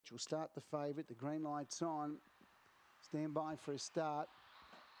Stretch will start the favourite. The green light's on. Stand by for a start.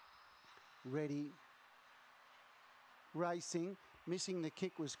 Ready. Racing. Missing the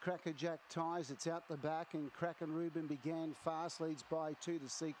kick was Crackerjack Ties. It's out the back, and Kraken Reuben began fast, leads by 2, The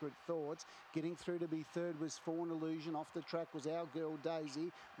Secret Thoughts. Getting through to be third was Fawn Illusion. Off the track was Our Girl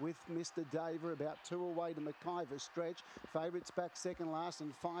Daisy with Mr. Daver, about 2 away to McIver Stretch. Favourites back second last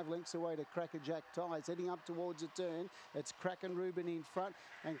and 5 lengths away to Crackerjack Ties. Heading up towards a turn, it's Kraken Reuben in front,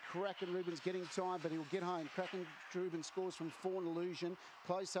 and Kraken Reuben's getting time, but he'll get home. Kraken Reuben scores from Fawn Illusion.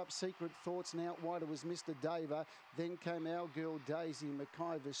 Close up Secret Thoughts, and out wider was Mr. Daver. Then came Our Girl Daisy,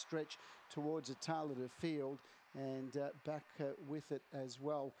 McIver Stretch towards the tail of the field, and back with it as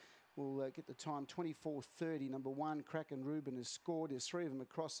well. We'll get the time, 24:30. Number 1, Kraken Reuben has scored. There's 3 of them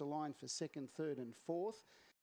across the line for second, third and fourth.